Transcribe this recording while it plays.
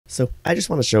So I just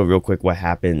want to show real quick what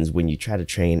happens when you try to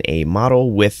train a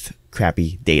model with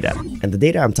crappy data. And the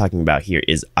data I'm talking about here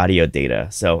is audio data.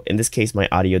 So in this case, my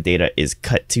audio data is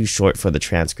cut too short for the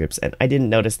transcripts, and I didn't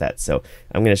notice that. So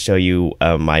I'm going to show you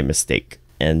my mistake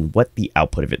and what the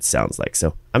output of it sounds like.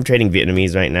 So I'm training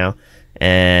Vietnamese right now,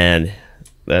 and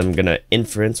I'm going to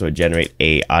inference or generate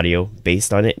a audio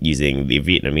based on it using the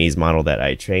Vietnamese model that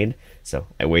I trained. So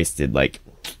I wasted like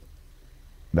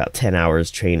about 10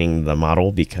 hours training the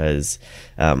model because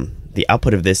the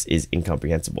output of this is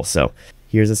incomprehensible. So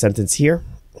here's a sentence here,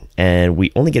 and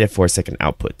we only get a 4-second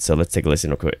output. So let's take a listen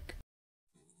real quick.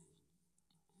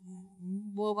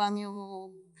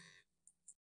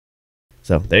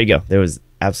 So there you go. There was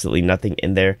absolutely nothing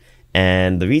in there.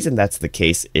 And the reason that's the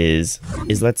case is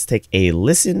let's take a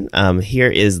listen.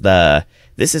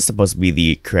 This is supposed to be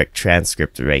the correct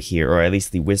transcript right here, or at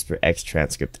least the Whisper X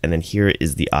transcript. And then here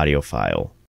is the audio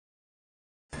file,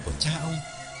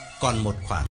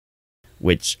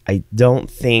 which I don't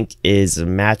think is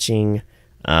matching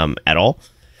at all,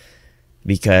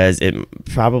 because it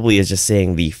probably is just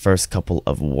saying the first couple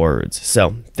of words.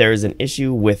 So there is an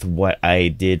issue with what I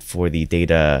did for the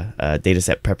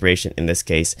dataset preparation in this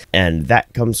case, and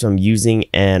that comes from using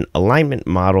an alignment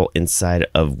model inside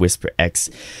of Whisper X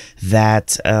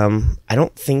that I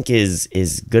don't think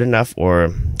is good enough,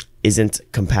 or isn't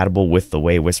compatible with the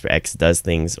way Whisper X does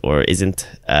things, or isn't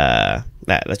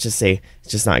let's just say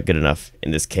it's just not good enough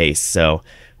in this case. So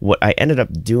what I ended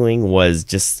up doing was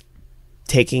just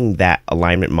taking that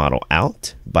alignment model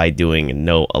out by doing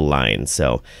no align.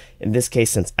 So in this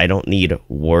case, since I don't need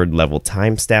word level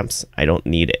timestamps, I don't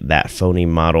need that phoneme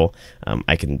model,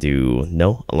 I can do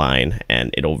no align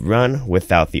and it'll run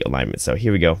without the alignment. So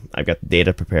here we go. I've got the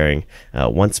data preparing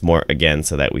once more again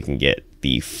so that we can get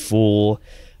the full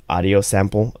audio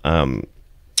sample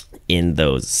in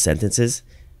those sentences,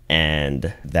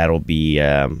 and that'll be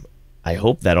I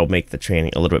hope that'll make the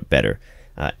training a little bit better.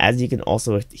 As you can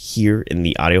also hear in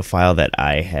the audio file that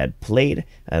I had played,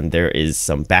 there is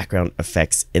some background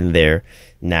effects in there.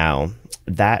 Now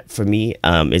that for me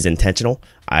is intentional.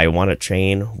 I want to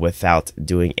train without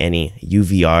doing any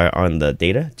UVR on the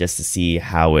data just to see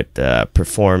how it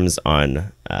performs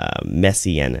on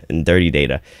messy and dirty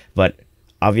data. But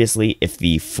obviously, if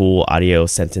the full audio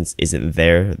sentence isn't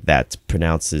there that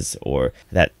pronounces or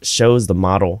that shows the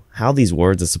model how these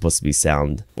words are supposed to be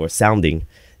sounding,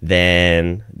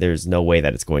 then there's no way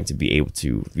that it's going to be able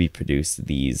to reproduce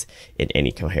these in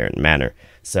any coherent manner.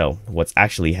 So what's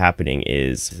actually happening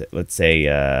is, let's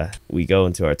say we go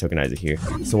into our tokenizer here.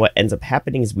 So what ends up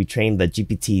happening is we train the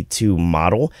GPT-2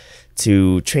 model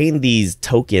to train these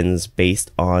tokens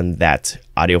based on that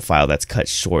audio file that's cut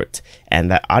short. And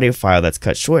that audio file that's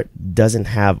cut short doesn't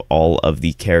have all of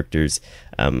the characters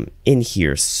in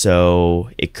here. So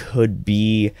it could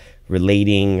be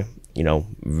relating, you know,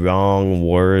 wrong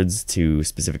words to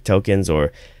specific tokens,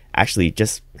 or actually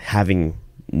just having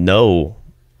no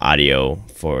audio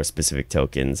for specific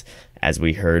tokens. As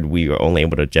we heard, we were only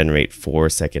able to generate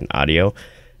 4-second audio,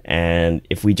 and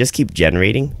if we just keep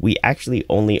generating, we actually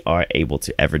only are able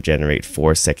to ever generate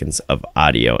 4 seconds of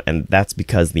audio, and that's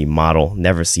because the model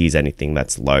never sees anything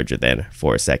that's larger than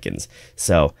 4 seconds.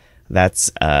 So that's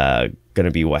going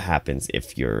to be what happens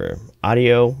if your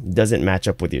audio doesn't match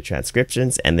up with your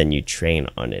transcriptions and then you train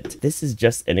on it. This is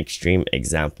just an extreme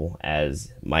example,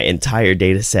 as my entire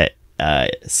data set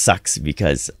sucks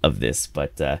because of this.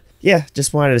 But yeah,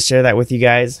 just wanted to share that with you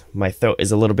guys. My throat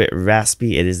is a little bit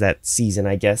raspy. It is that season,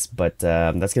 I guess. But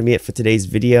that's going to be it for today's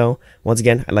video. Once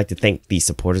again, I'd like to thank the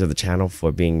supporters of the channel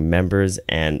for being members,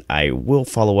 and I will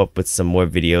follow up with some more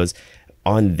videos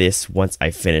on this once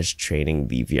I finish training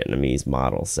the Vietnamese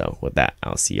model. So with that,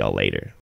 I'll see y'all later.